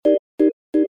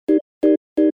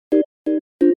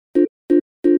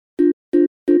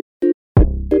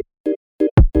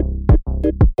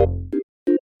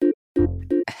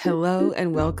Hello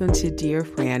and welcome to Dear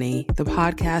Franny, the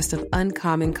podcast of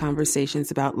uncommon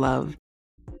conversations about love.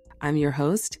 I'm your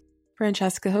host,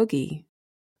 Francesca Hoagie.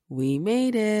 We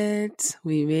made it.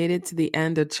 We made it to the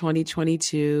end of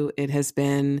 2022. It has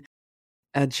been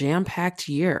a jam-packed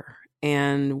year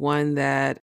and one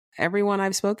that everyone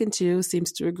I've spoken to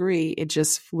seems to agree it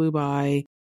just flew by.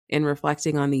 In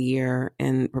reflecting on the year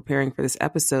and preparing for this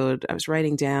episode, I was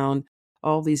writing down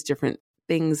all these different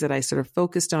things that I sort of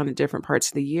focused on in different parts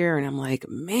of the year. And I'm like,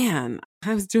 man,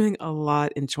 I was doing a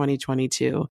lot in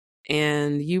 2022.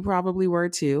 And you probably were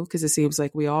too, because it seems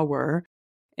like we all were.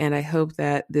 And I hope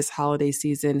that this holiday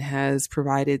season has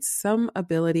provided some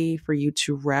ability for you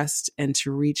to rest and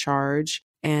to recharge,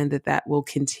 and that will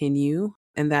continue,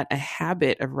 and that a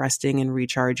habit of resting and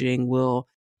recharging will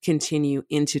continue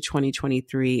into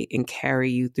 2023 and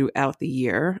carry you throughout the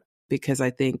year, because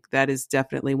I think that is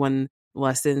definitely one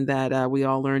lesson that we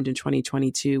all learned in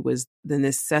 2022 was the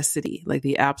necessity, like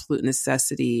the absolute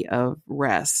necessity of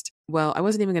rest. Well, I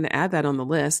wasn't even going to add that on the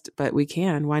list, but we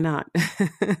can. Why not?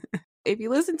 If you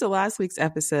listened to last week's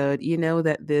episode, you know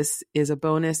that this is a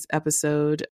bonus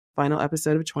episode, final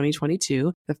episode of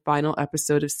 2022, the final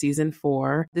episode of season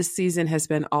 4. This season has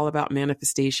been all about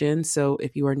manifestation. So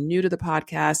if you are new to the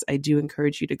podcast, I do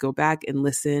encourage you to go back and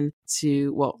listen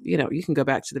to, well, you can go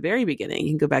back to the very beginning.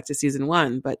 You can go back to season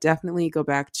 1, but definitely go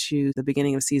back to the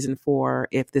beginning of season 4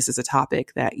 if this is a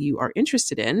topic that you are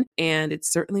interested in. And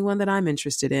it's certainly one that I'm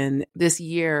interested in. This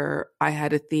year, I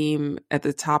had a theme at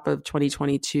the top of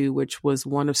 2022, which was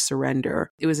one of surrender.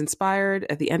 It was inspired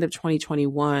at the end of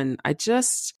 2021. I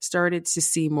just started to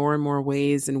see more and more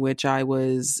ways in which I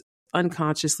was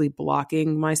unconsciously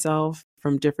blocking myself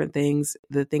from different things.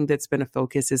 The thing that's been a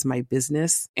focus is my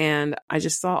business. And I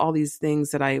just saw all these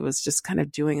things that I was just kind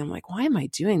of doing. I'm like, why am I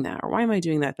doing that? Or why am I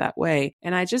doing that way?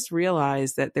 And I just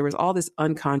realized that there was all this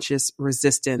unconscious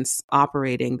resistance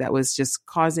operating that was just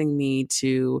causing me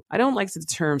to, I don't like the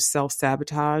term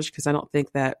self-sabotage, because I don't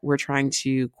think that we're trying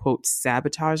to, quote,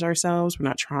 sabotage ourselves. We're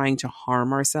not trying to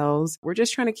harm ourselves. We're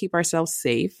just trying to keep ourselves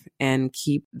safe and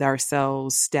keep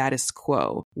ourselves status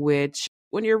quo, which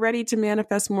when you're ready to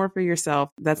manifest more for yourself,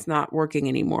 that's not working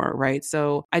anymore, right?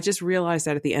 So I just realized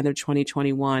that at the end of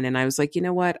 2021, and I was like, you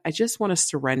know what? I just want to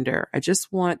surrender. I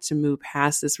just want to move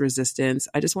past this resistance.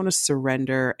 I just want to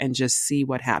surrender and just see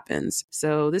what happens.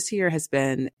 So this year has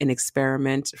been an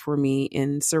experiment for me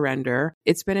in surrender.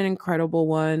 It's been an incredible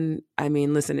one. I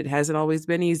mean, listen, it hasn't always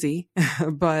been easy,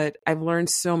 but I've learned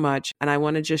so much. And I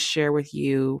want to just share with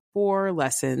you 4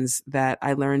 lessons that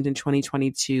I learned in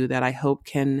 2022 that I hope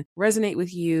can resonate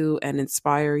with you and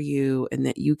inspire you, and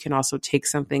that you can also take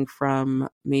something from.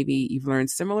 Maybe you've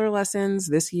learned similar lessons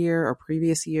this year or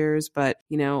previous years, but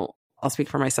I'll speak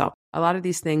for myself. A lot of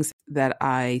these things that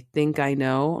I think I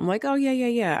know, I'm like, oh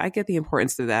yeah, I get the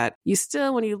importance of that. You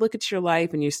still, when you look at your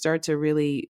life and you start to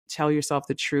really tell yourself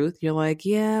the truth, you're like,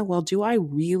 yeah, well, do I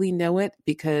really know it?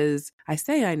 Because I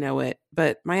say I know it,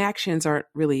 but my actions aren't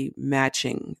really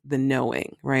matching the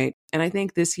knowing, right? And I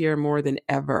think this year more than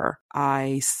ever,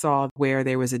 I saw where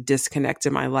there was a disconnect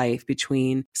in my life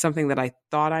between something that I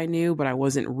thought I knew, but I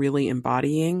wasn't really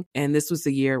embodying. And this was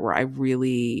the year where I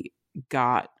really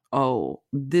got, oh,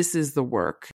 this is the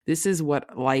work. This is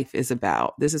what life is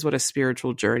about. This is what a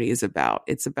spiritual journey is about.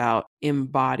 It's about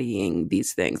embodying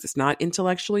these things. It's not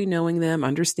intellectually knowing them,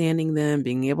 understanding them,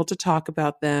 being able to talk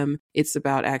about them. It's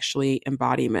about actually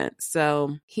embodiment.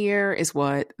 So here is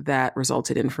what that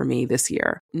resulted in for me this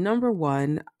year. Number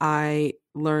 1, I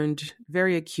learned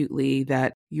very acutely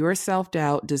that your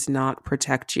self-doubt does not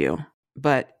protect you,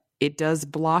 but it does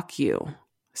block you.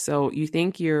 So you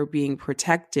think you're being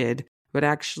protected, but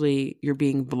actually you're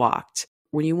being blocked.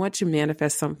 When you want to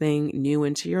manifest something new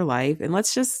into your life, and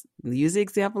let's just use the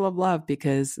example of love,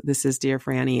 because this is Dear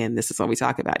Franny and this is what we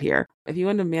talk about here. If you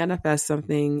want to manifest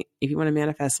something, if you want to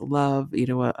manifest love,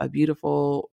 a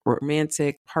beautiful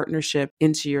romantic partnership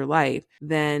into your life,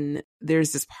 then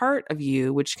there's this part of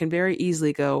you which can very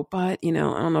easily go, but, I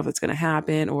don't know if it's going to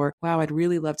happen, or, wow, I'd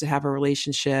really love to have a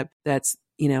relationship that's,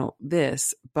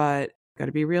 this, but got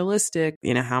to be realistic.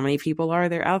 How many people are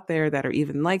there out there that are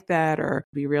even like that, or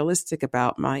be realistic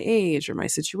about my age or my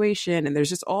situation? And there's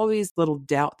just always little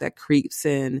doubt that creeps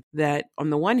in, that on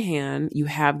the one hand, you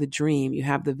have the dream, you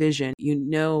have the vision,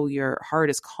 your heart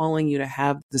is calling you to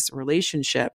have this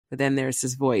relationship. But then there's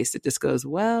this voice that just goes,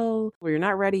 well, you're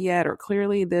not ready yet, or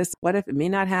clearly this, what if it may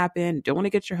not happen? Don't want to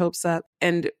get your hopes up.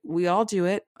 And we all do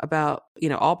it about,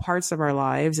 all parts of our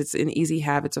lives. It's an easy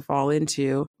habit to fall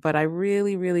into. But I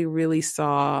really, really, really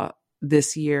saw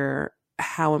this year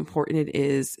how important it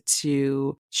is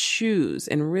to choose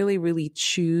and really, really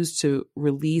choose to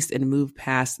release and move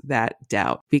past that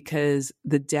doubt, because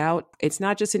the doubt, it's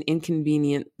not just an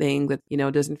inconvenient thing that,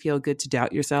 doesn't feel good to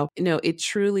doubt yourself. No, it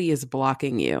truly is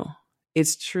blocking you.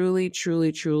 It's truly,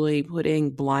 truly, truly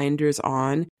putting blinders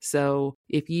on. So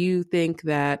if you think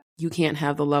that you can't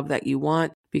have the love that you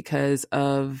want because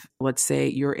of, let's say,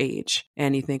 your age,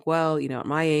 and you think, well, at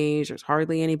my age, there's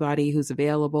hardly anybody who's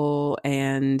available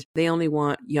and they only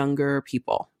want younger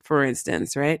people, for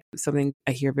instance, right? Something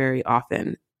I hear very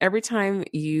often. Every time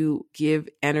you give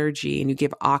energy and you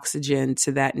give oxygen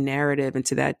to that narrative and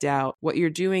to that doubt, what you're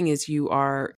doing is you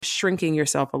are shrinking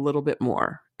yourself a little bit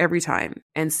more every time.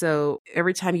 And so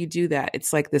every time you do that,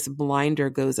 it's like this blinder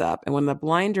goes up. And when the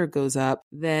blinder goes up,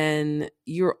 then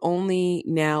you're only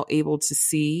now able to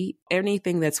see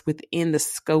anything that's within the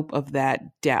scope of that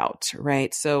doubt,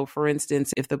 right? So for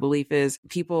instance, if the belief is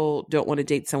people don't want to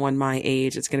date someone my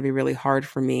age, it's going to be really hard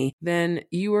for me, then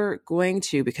you are going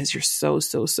to, because you're so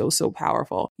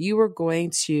powerful, you are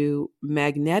going to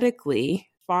magnetically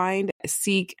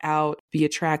seek out, be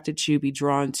attracted to, be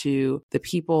drawn to the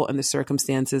people and the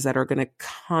circumstances that are going to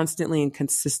constantly and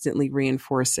consistently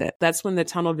reinforce it. That's when the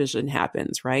tunnel vision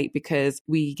happens, right? Because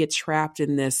we get trapped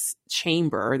in this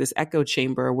chamber, this echo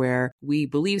chamber, where we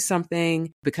believe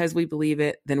something. Because we believe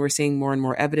it, then we're seeing more and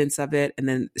more evidence of it, and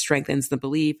then it strengthens the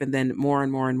belief, and then more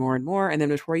and more and more and more. And then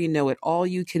before you know it, all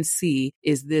you can see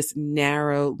is this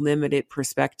narrow, limited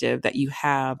perspective that you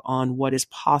have on what is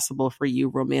possible for you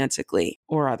romantically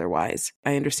or otherwise.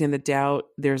 I understand the doubt.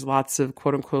 There's lots of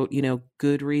quote unquote,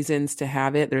 good reasons to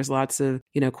have it. There's lots of,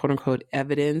 quote unquote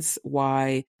evidence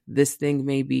why this thing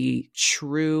may be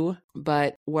true.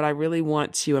 But what I really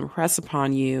want to impress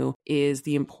upon you is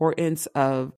the importance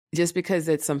of, just because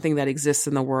it's something that exists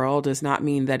in the world does not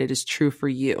mean that it is true for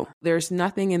you. There's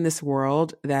nothing in this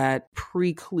world that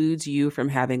precludes you from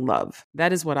having love.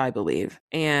 That is what I believe.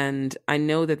 And I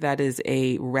know that that is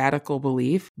a radical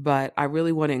belief, but I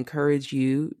really want to encourage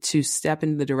you to step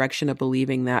in the direction of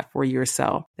believing that for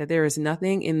yourself, that there is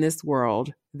nothing in this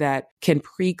world that can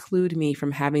preclude me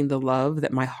from having the love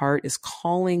that my heart is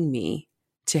calling me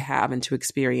to have and to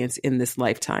experience in this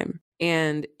lifetime.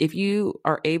 And if you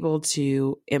are able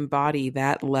to embody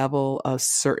that level of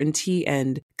certainty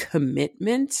and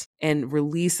commitment and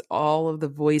release all of the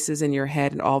voices in your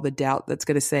head and all the doubt that's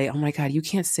going to say, oh my God, you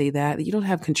can't say that. You don't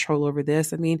have control over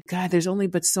this. I mean, God, there's only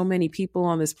but so many people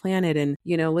on this planet. And,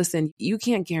 listen, you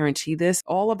can't guarantee this.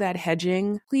 All of that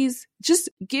hedging, please just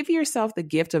give yourself the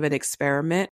gift of an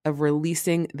experiment of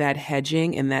releasing that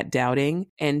hedging and that doubting,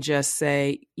 and just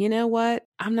say, you know what?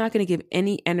 I'm not going to give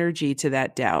any energy to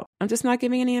that doubt. I'm just not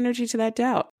giving any energy to that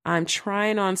doubt. I'm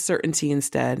trying on certainty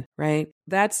instead, right?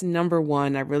 That's number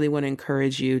one. I really want to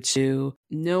encourage you to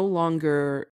no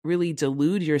longer really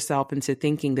delude yourself into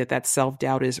thinking that that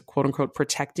self-doubt is quote unquote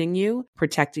protecting you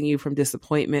from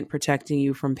disappointment, protecting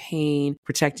you from pain,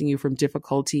 protecting you from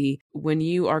difficulty. When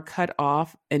you are cut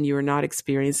off and you are not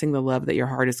experiencing the love that your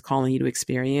heart is calling you to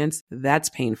experience, that's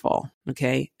painful.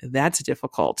 Okay. That's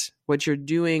difficult. What you're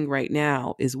doing right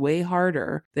now is way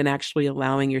harder than actually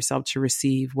allowing yourself to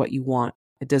receive what you want.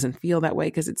 It doesn't feel that way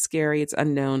because it's scary, it's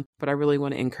unknown, but I really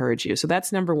want to encourage you. So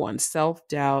that's number one,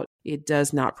 self-doubt. It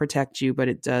does not protect you, but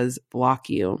it does block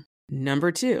you.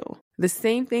 Number two, the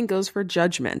same thing goes for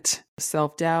judgment.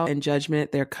 Self-doubt and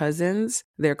judgment, they're cousins.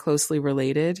 They're closely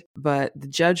related, but the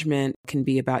judgment can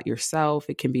be about yourself.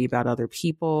 It can be about other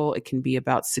people. It can be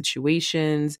about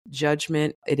situations.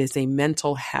 Judgment, it is a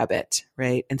mental habit,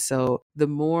 right? And so the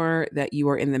more that you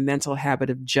are in the mental habit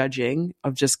of judging,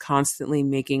 of just constantly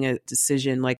making a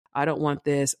decision like, I don't want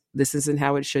this. This isn't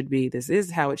how it should be. This is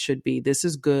how it should be. This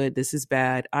is good. This is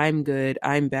bad. I'm good.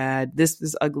 I'm bad. This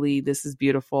is ugly. This is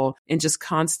beautiful. And just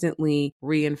constantly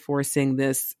reinforcing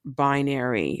this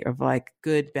binary of like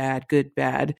good, bad, good,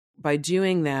 bad. By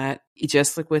doing that,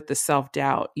 just like with the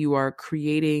self-doubt, you are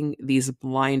creating these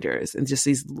blinders and just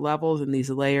these levels and these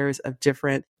layers of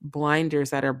different blinders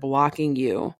that are blocking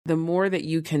you. The more that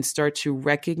you can start to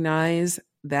recognize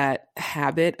that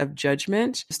habit of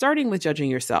judgment, starting with judging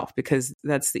yourself, because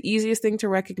that's the easiest thing to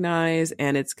recognize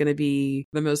and it's going to be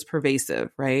the most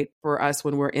pervasive, right? For us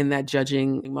when we're in that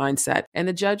judging mindset. And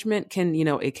the judgment can,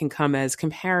 it can come as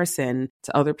comparison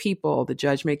to other people. The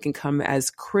judgment can come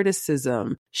as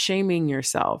criticism, shaming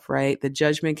yourself, right? The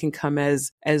judgment can come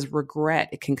as regret.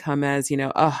 It can come as,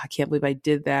 oh, I can't believe I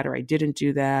did that, or I didn't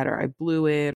do that, or I blew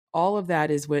it. All of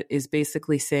that is what is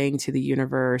basically saying to the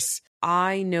universe,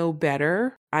 I know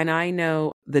better, and I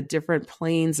know the different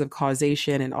planes of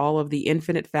causation and all of the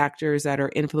infinite factors that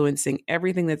are influencing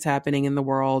everything that's happening in the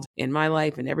world, in my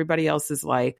life and everybody else's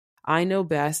life. I know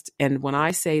best. And when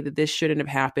I say that this shouldn't have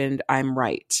happened, I'm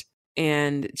right.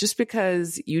 And just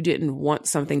because you didn't want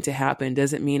something to happen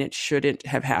doesn't mean it shouldn't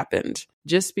have happened.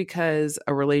 Just because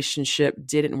a relationship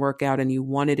didn't work out and you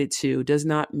wanted it to does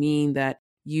not mean that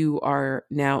you are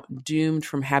now doomed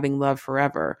from having love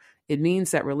forever. It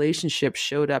means that relationship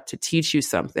showed up to teach you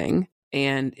something,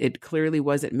 and it clearly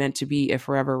wasn't meant to be a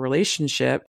forever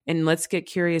relationship. And let's get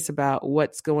curious about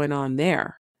what's going on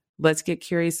there. Let's get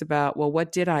curious about, well,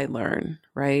 what did I learn,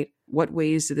 right? What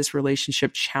ways did this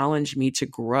relationship challenge me to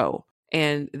grow?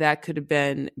 And that could have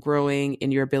been growing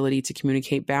in your ability to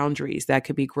communicate boundaries. That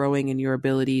could be growing in your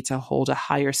ability to hold a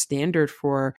higher standard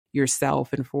for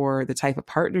yourself and for the type of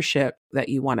partnership that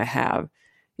you want to have.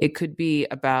 It could be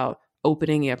about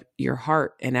opening up your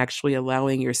heart and actually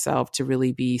allowing yourself to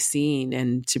really be seen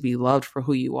and to be loved for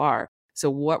who you are. So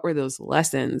what were those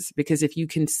lessons? Because if you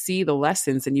can see the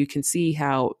lessons and you can see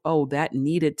how, oh, that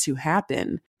needed to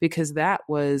happen, because that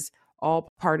was all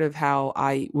part of how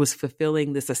I was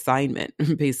fulfilling this assignment,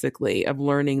 basically, of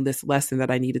learning this lesson that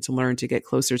I needed to learn to get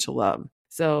closer to love.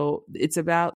 So it's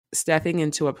about stepping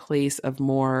into a place of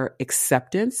more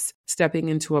acceptance, stepping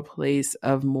into a place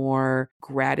of more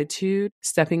gratitude,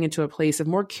 stepping into a place of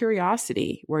more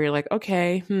curiosity where you're like,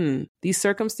 okay, these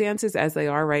circumstances as they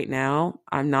are right now,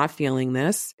 I'm not feeling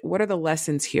this. What are the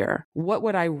lessons here? What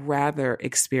would I rather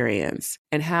experience?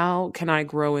 And how can I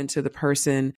grow into the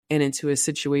person and into a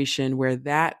situation where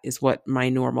that is what my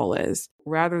normal is?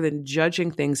 Rather than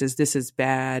judging things as this is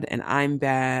bad and I'm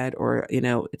bad, or,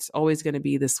 it's always going to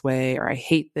be this way, or I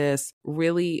hate this,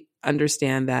 really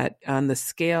understand that on the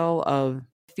scale of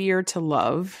fear to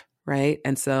love, right?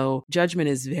 And so judgment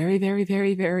is very, very,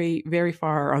 very, very, very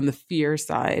far on the fear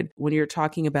side. When you're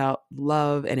talking about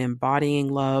love and embodying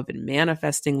love and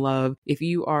manifesting love, if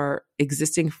you are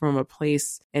existing from a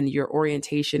place and your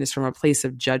orientation is from a place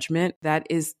of judgment, that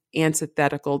is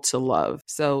antithetical to love.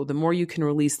 So the more you can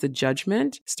release the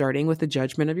judgment, starting with the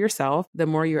judgment of yourself, the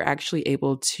more you're actually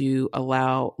able to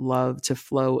allow love to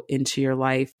flow into your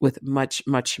life with much,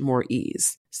 much more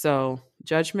ease. So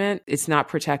judgment, it's not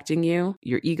protecting you.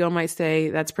 Your ego might say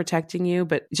that's protecting you,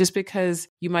 but just because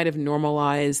you might have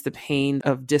normalized the pain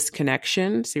of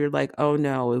disconnection, so you're like, oh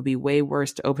no, it would be way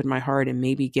worse to open my heart and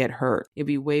maybe get hurt. It'd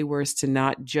be way worse to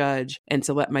not judge and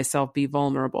to let myself be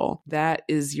vulnerable. That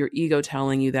is your ego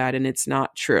telling you that, and it's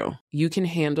not true. You can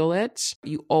handle it.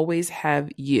 You always have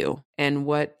you. And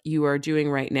what you are doing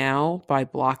right now by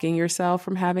blocking yourself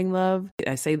from having love,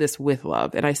 I say this with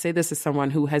love, and I say this as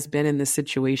someone who has been in this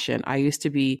situation. I used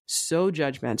to be so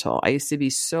judgmental. I used to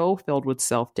be so filled with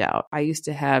self-doubt. I used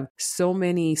to have so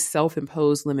many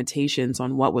self-imposed limitations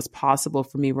on what was possible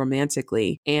for me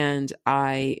romantically. And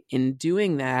in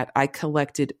doing that, I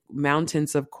collected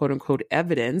mountains of quote unquote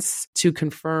evidence to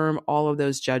confirm all of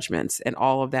those judgments and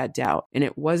all of that doubt. And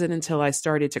it wasn't until I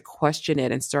started to question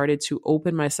it and started to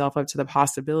open myself up to the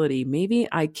possibility, maybe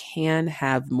I can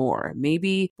have more.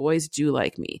 Maybe boys do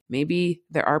like me. Maybe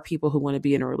there are people who want to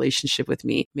be in a relationship with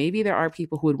me. Maybe there are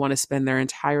people who would want to spend their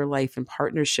entire life in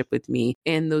partnership with me.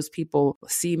 And those people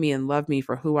see me and love me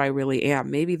for who I really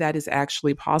am. Maybe that is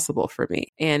actually possible for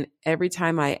me. And every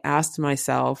time I asked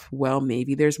myself, well,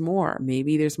 maybe there's more.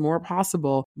 Maybe there's more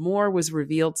possible. More was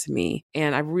revealed to me.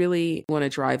 And I really want to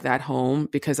drive that home,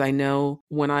 because I know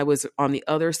when I was on the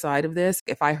other side of this,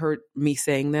 if I heard me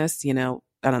saying this,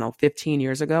 15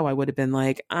 years ago, I would have been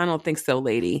like, I don't think so,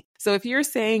 lady. So if you're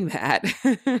saying that,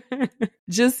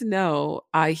 just know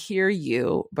I hear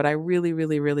you, but I really,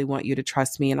 really, really want you to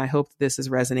trust me. And I hope this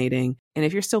is resonating. And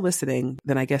if you're still listening,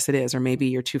 then I guess it is, or maybe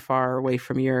you're too far away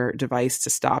from your device to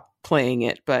stop playing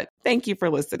it. But thank you for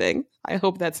listening. I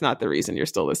hope that's not the reason you're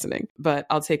still listening, but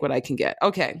I'll take what I can get.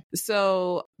 Okay.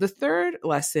 So the third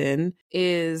lesson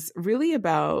is really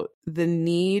about the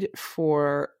need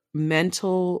for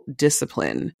mental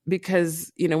discipline, because,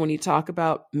 when you talk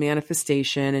about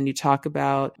manifestation and you talk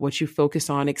about what you focus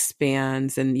on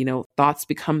expands, and, thoughts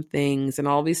become things, and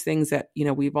all these things that,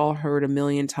 we've all heard a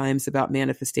million times about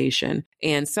manifestation.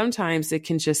 And sometimes it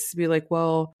can just be like,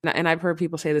 well, and I've heard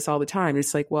people say this all the time.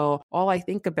 It's like, well, all I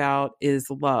think about is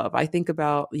love. I think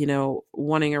about,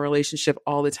 wanting a relationship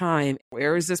all the time.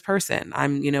 Where is this person?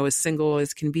 I'm, as single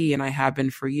as can be, and I have been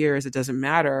for years. It doesn't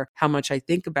matter how much I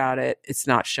think about it. It's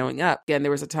not showing up. Again,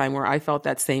 there was a time where I felt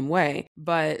that same way.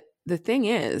 But the thing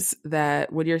is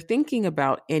that when you're thinking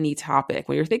about any topic,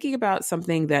 when you're thinking about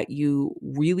something that you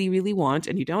really, really want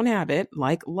and you don't have it,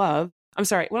 like love, I'm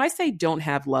sorry, when I say don't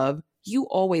have love, you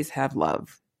always have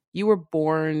love. You were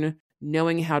born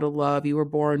knowing how to love. You were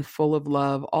born full of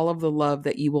love. All of the love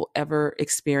that you will ever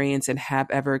experience and have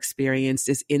ever experienced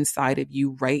is inside of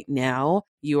you right now.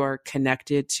 You are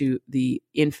connected to the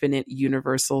infinite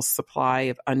universal supply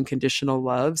of unconditional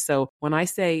love. So when I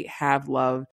say have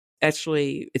love,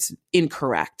 actually, it's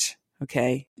incorrect.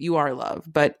 Okay. You are love.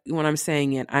 But when I'm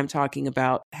saying it, I'm talking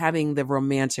about having the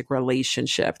romantic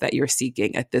relationship that you're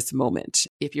seeking at this moment.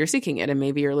 If you're seeking it, and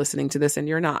maybe you're listening to this and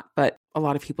you're not, but a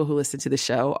lot of people who listen to the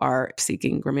show are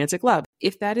seeking romantic love.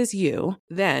 If that is you,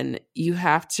 then you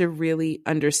have to really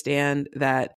understand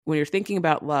that when you're thinking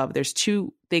about love, there's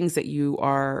two things that you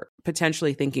are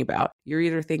potentially thinking about. You're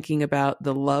either thinking about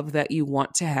the love that you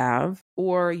want to have,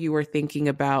 or you are thinking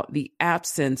about the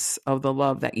absence of the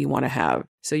love that you want to have.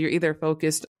 So you're either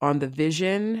focused on the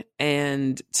vision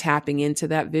and tapping into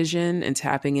that vision and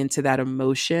tapping into that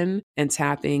emotion and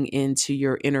tapping into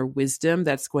your inner wisdom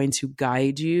that's going to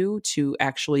guide you to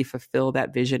actually fulfill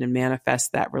that vision and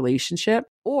manifest that relationship.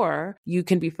 Or you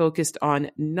can be focused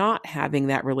on not having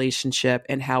that relationship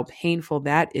and how painful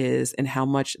that is and how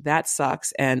much that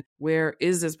sucks. And where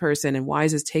is this person and why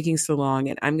is this taking so long?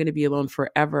 And I'm going to be alone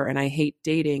forever. And I hate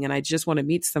dating and I just want to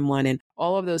meet someone, and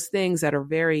all of those things that are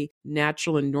very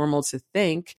natural and normal to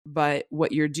think. But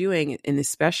what you're doing, and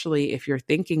especially if you're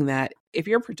thinking that, if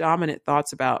your predominant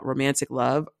thoughts about romantic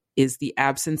love is the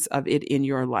absence of it in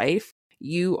your life,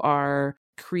 you are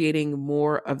creating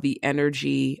more of the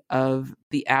energy of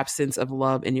the absence of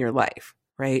love in your life,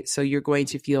 right? So you're going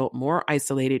to feel more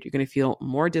isolated. You're going to feel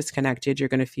more disconnected. You're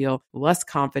going to feel less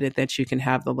confident that you can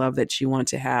have the love that you want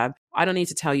to have. I don't need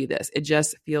to tell you this. It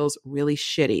just feels really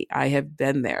shitty. I have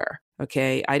been there.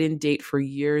 Okay. I didn't date for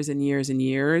years and years and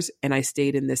years. And I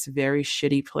stayed in this very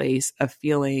shitty place of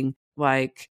feeling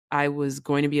like I was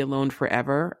going to be alone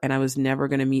forever and I was never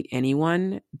going to meet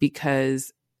anyone,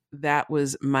 because that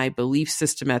was my belief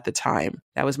system at the time.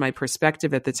 That was my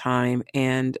perspective at the time.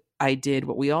 And I did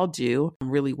what we all do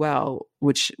really well,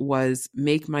 which was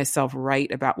make myself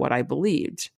right about what I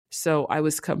believed. So I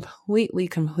was completely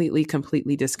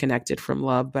disconnected from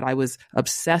love, but I was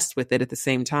obsessed with it at the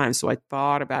same time. So I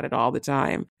thought about it all the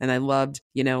time. And I loved,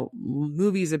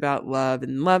 movies about love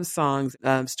and love songs,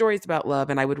 stories about love.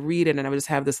 And I would read it and I would just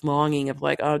have this longing of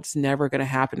like, oh, it's never going to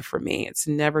happen for me. It's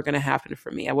never going to happen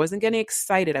for me. I wasn't getting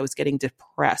excited. I was getting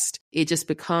depressed. It just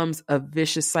becomes a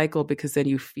vicious cycle, because then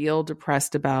you feel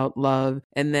depressed about love.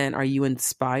 And then are you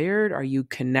inspired? Are you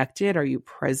connected? Are you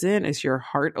present? Is your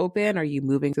heart open? Are you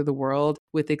moving through the world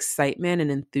with excitement and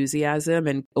enthusiasm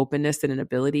and openness and an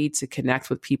ability to connect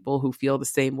with people who feel the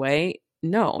same way?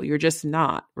 No, you're just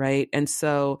not, right? And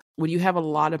so when you have a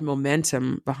lot of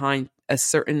momentum behind a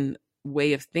certain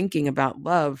way of thinking about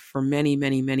love for many,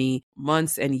 many, many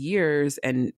months and years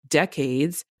and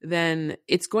decades, then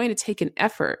it's going to take an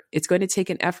effort. It's going to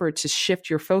take an effort to shift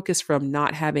your focus from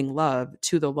not having love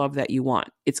to the love that you want.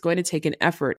 It's going to take an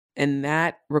effort. And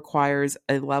that requires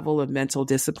a level of mental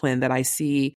discipline that I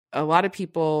see a lot of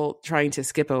people trying to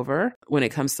skip over when it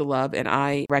comes to love. And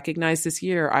I recognized this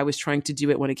year, I was trying to do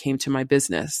it when it came to my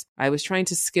business. I was trying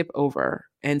to skip over.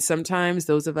 And sometimes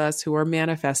those of us who are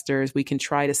manifestors, we can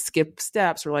try to skip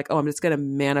steps. We're like, oh, I'm just going to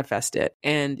manifest it.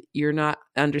 And you're not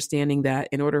understanding that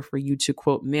in order for you to,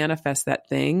 quote, manifest that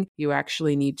thing, you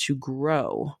actually need to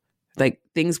grow. Like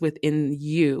things within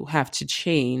you have to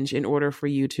change in order for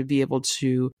you to be able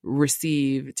to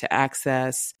receive, to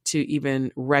access, to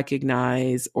even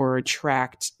recognize or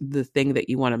attract the thing that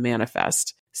you want to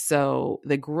manifest. So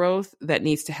the growth that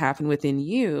needs to happen within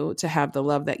you to have the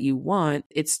love that you want,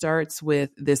 it starts with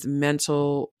this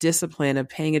mental discipline of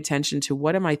paying attention to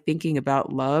what am I thinking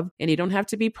about love? And you don't have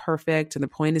to be perfect. And the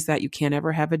point is that you can't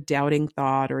ever have a doubting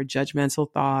thought or a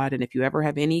judgmental thought. And if you ever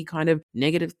have any kind of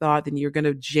negative thought, then you're going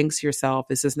to jinx yourself.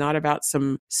 This is not about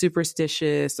some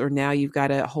superstitious or now you've got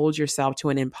to hold yourself to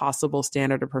an impossible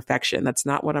standard of perfection. That's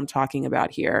not what I'm talking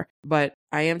about here. But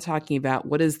I am talking about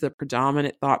what is the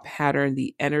predominant thought pattern,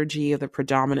 the energy of the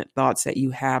predominant thoughts that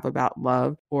you have about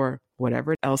love or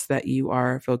whatever else that you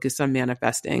are focused on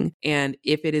manifesting. And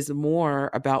if it is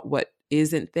more about what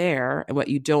isn't there and what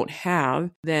you don't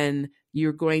have, then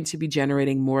you're going to be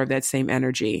generating more of that same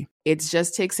energy. It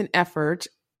just takes an effort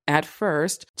at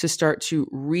first to start to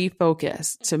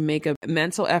refocus, to make a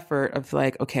mental effort of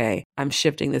like, okay, I'm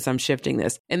shifting this.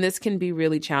 And this can be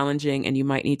really challenging and you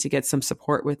might need to get some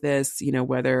support with this,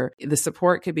 whether the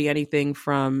support could be anything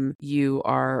from you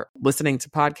are listening to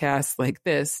podcasts like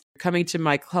this, coming to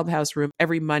my Clubhouse room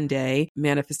every Monday,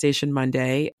 Manifestation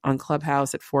Monday on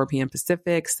Clubhouse at 4 p.m.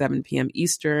 Pacific, 7 p.m.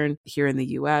 Eastern here in the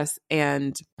US.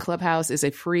 And Clubhouse is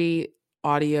a free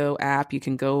audio app. You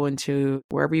can go into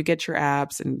wherever you get your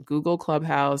apps and Google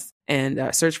Clubhouse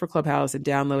and search for Clubhouse and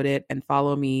download it and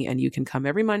follow me. And you can come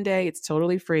every Monday. It's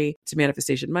totally free to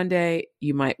Manifestation Monday.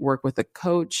 You might work with a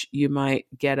coach. You might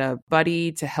get a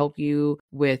buddy to help you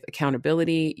with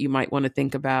accountability. You might want to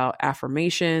think about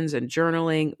affirmations and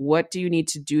journaling. What do you need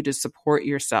to do to support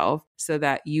yourself so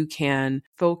that you can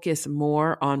focus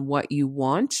more on what you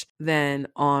want than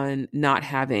on not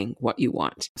having what you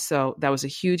want? So that was a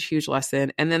huge, huge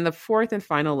lesson. And then the fourth and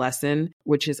final lesson,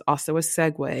 which is also a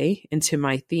segue into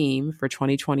my theme for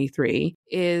 2023,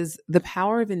 is the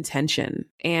power of intention.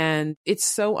 And it's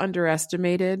so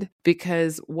underestimated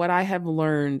because what I have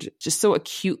learned just so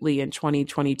acutely in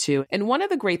 2022, and one of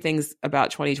the great things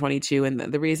about 2022 and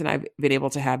the reason I've been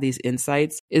able to have these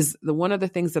insights is one of the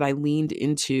things that I leaned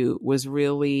into was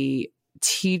really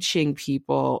teaching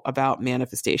people about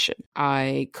manifestation.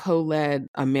 I co-led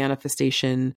a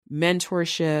manifestation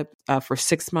mentorship for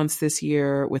 6 months this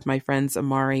year with my friends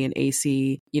Amari and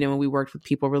AC. And we worked with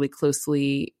people really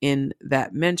closely in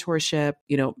that mentorship,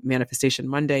 Manifestation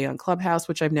Monday on Clubhouse,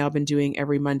 which I've now been doing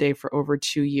every Monday for over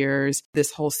 2 years.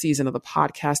 This whole season of the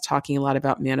podcast talking a lot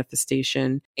about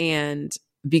manifestation. And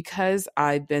because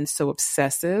I've been so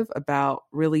obsessive about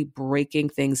really breaking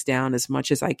things down as much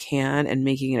as I can and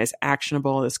making it as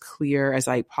actionable, as clear as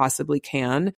I possibly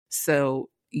can, so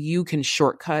you can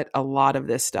shortcut a lot of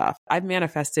this stuff. I've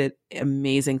manifested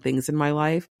amazing things in my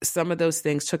life. Some of those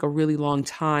things took a really long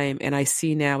time, and I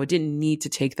see now it didn't need to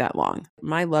take that long.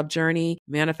 My love journey,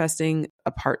 manifesting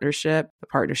a partnership, the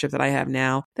partnership that I have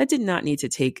now, that did not need to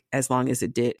take as long as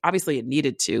it did. Obviously, it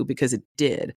needed to because it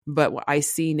did. But I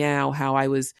see now how I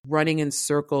was running in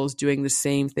circles, doing the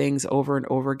same things over and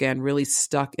over again, really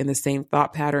stuck in the same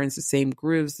thought patterns, the same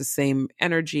grooves, the same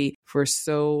energy for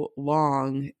so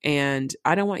long. And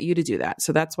I don't want you to do that.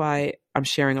 So that's why I'm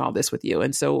sharing all this with you.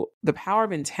 And so the power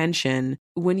of intention,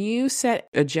 when you set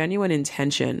a genuine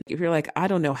intention, if you're like, I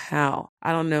don't know how,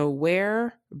 I don't know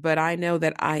where, but I know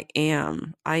that I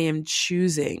am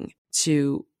choosing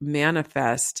to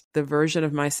manifest the version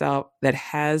of myself that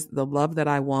has the love that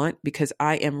I want because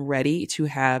I am ready to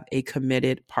have a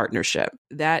committed partnership.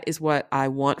 That is what I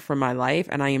want from my life.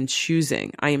 And I am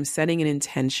setting an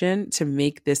intention to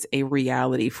make this a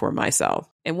reality for myself.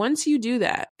 And once you do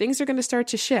that, things are going to start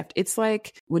to shift. It's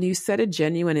like when you set a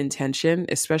genuine intention,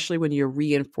 especially when you're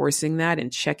reinforcing that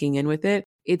and checking in with it,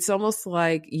 it's almost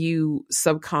like you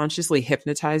subconsciously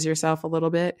hypnotize yourself a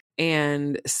little bit,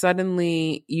 and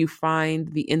suddenly you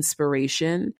find the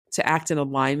inspiration to act in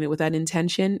alignment with that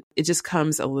intention. It just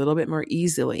comes a little bit more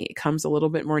easily. It comes a little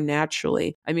bit more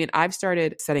naturally. I mean, I've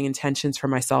started setting intentions for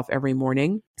myself every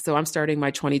morning. So I'm starting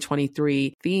my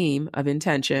 2023 theme of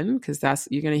intention because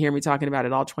you're going to hear me talking about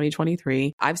it all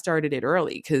 2023. I've started it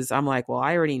early because I'm like, well,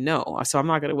 I already know. So I'm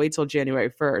not going to wait till January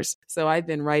 1st. So I've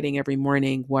been writing every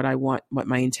morning what I want, what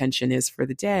my intention is for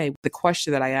the day. The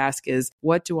question that I ask is,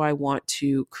 what do I want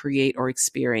to create or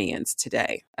experience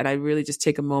today? And I really just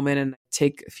take a moment and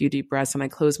take a few deep breaths and I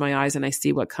close my eyes and I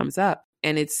see what comes up.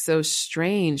 And it's so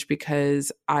strange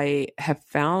because I have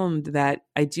found that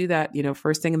I do that,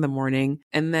 first thing in the morning,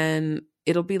 and then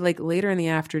it'll be like later in the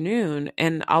afternoon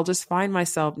and I'll just find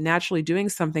myself naturally doing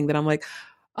something that I'm like,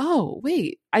 oh,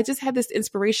 wait, I just had this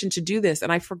inspiration to do this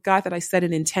and I forgot that I set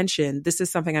an intention. This is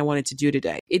something I wanted to do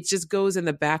today. It just goes in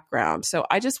the background. So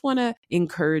I just want to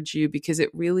encourage you because it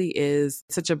really is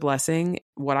such a blessing,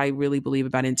 what I really believe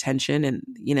about intention. And,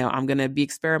 I'm going to be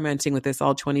experimenting with this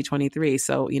all 2023.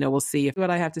 So, we'll see what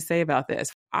I have to say about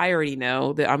this. I already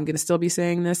know that I'm going to still be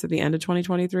saying this at the end of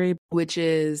 2023, which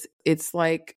is it's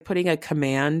like putting a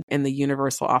command in the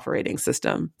universal operating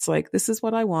system. It's like, this is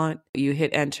what I want. You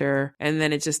hit enter and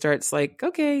then it just starts like,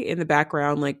 okay, in the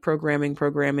background, like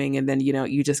programming. And then,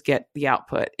 you just get the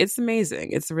output. It's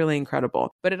amazing. It's really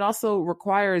incredible. But it also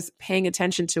requires paying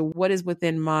attention to what is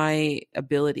within my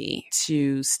ability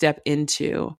to step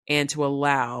into and to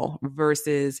allow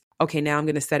versus, okay, now I'm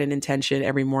going to set an intention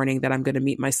every morning that I'm going to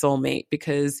meet my soulmate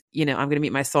because, I'm going to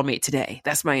meet my soulmate today.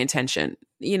 That's my intention.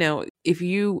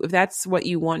 If that's what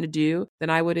you want to do, then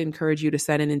I would encourage you to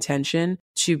set an intention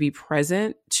to be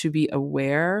present, to be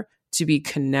aware, to be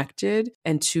connected,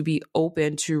 and to be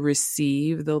open to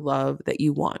receive the love that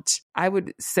you want. I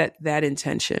would set that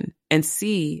intention and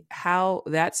see how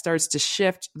that starts to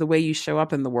shift the way you show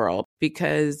up in the world.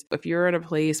 Because if you're in a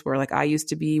place where like I used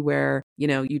to be where,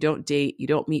 you don't date, you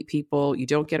don't meet people, you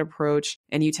don't get approached,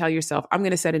 and you tell yourself, I'm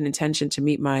going to set an intention to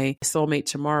meet my soulmate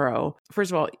tomorrow.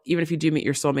 First of all, even if you do meet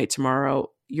your soulmate tomorrow,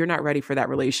 you're not ready for that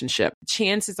relationship.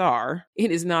 Chances are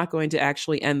it is not going to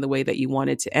actually end the way that you want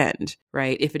it to end,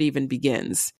 right? If it even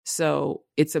begins. So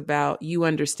it's about you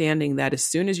understanding that as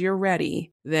soon as you're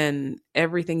ready, then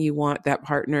everything you want, that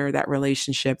partner, that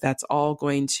relationship, that's all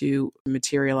going to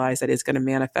materialize, that is going to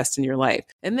manifest in your life.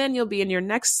 And then you'll be in your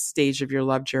next stage of your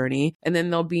love journey. And then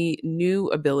there'll be new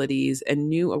abilities and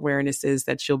new awarenesses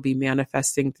that you'll be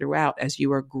manifesting throughout as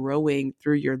you are growing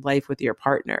through your life with your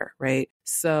partner, right?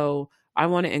 So I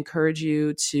want to encourage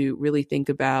you to really think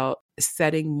about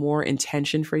setting more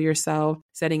intention for yourself,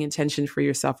 setting intention for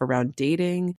yourself around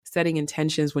dating, setting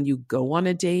intentions when you go on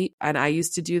a date. And I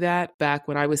used to do that back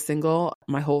when I was single.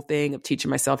 My whole thing of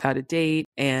teaching myself how to date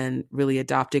and really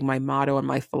adopting my motto and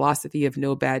my philosophy of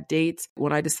no bad dates.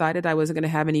 When I decided I wasn't going to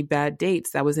have any bad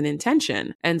dates, that was an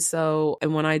intention. And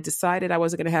when I decided I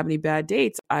wasn't going to have any bad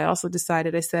dates, I also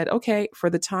decided, I said, okay, for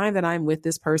the time that I'm with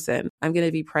this person, I'm going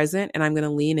to be present and I'm going to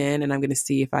lean in and I'm going to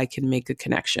see if I can make a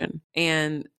connection.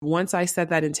 And once I set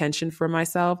that intention for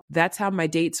myself, that's how my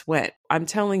dates went. I'm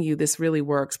telling you, this really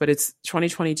works, but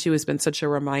 2022 has been such a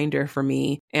reminder for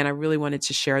me. And I really wanted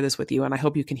to share this with you. And I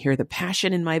hope you can hear the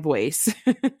passion in my voice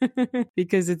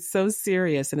because it's so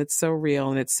serious and it's so real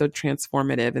and it's so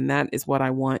transformative. And that is what I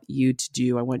want you to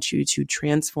do. I want you to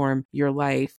transform your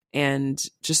life and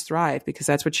just thrive, because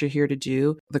that's what you're here to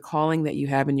do. The calling that you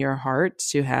have in your heart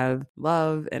to have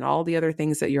love and all the other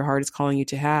things that your heart is calling you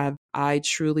to have, I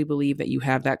truly believe that you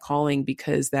have that calling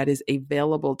because that is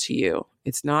available to you.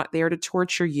 It's not there to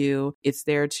torture you. It's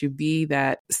there to be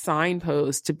that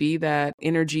signpost, to be that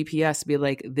inner GPS, to be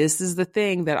like, this is the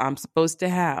thing that I'm supposed to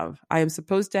have. I am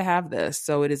supposed to have this.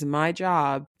 So it is my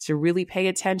job to really pay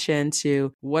attention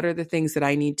to what are the things that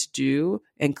I need to do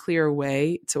and clear a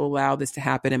way to allow this to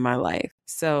happen in my life.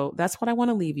 So that's what I want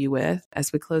to leave you with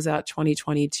as we close out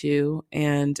 2022.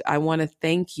 And I want to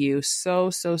thank you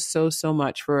so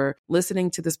much for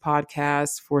listening to this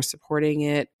podcast, for supporting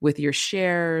it with your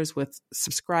shares, with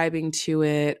subscribing to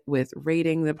it, with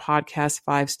rating the podcast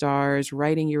 5 stars,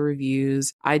 writing your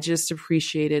reviews. I just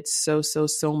appreciate it so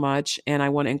much. And I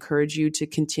want to encourage you to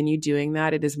continue doing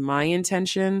that. It is my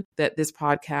intention that this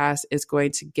podcast is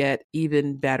going to get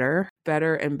even better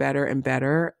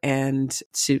and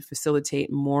to facilitate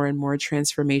more and more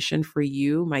transformation for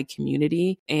you, my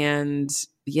community. And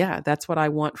yeah, that's what I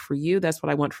want for you. That's what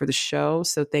I want for the show.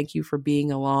 So thank you for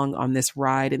being along on this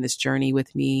ride and this journey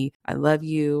with me. I love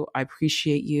you. I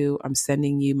appreciate you. I'm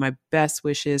sending you my best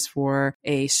wishes for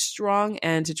a strong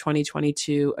end to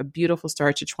 2022, a beautiful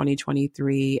start to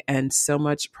 2023, and so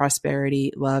much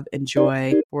prosperity, love, and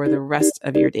joy for the rest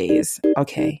of your days.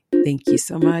 Okay. Thank you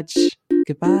so much.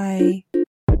 Goodbye.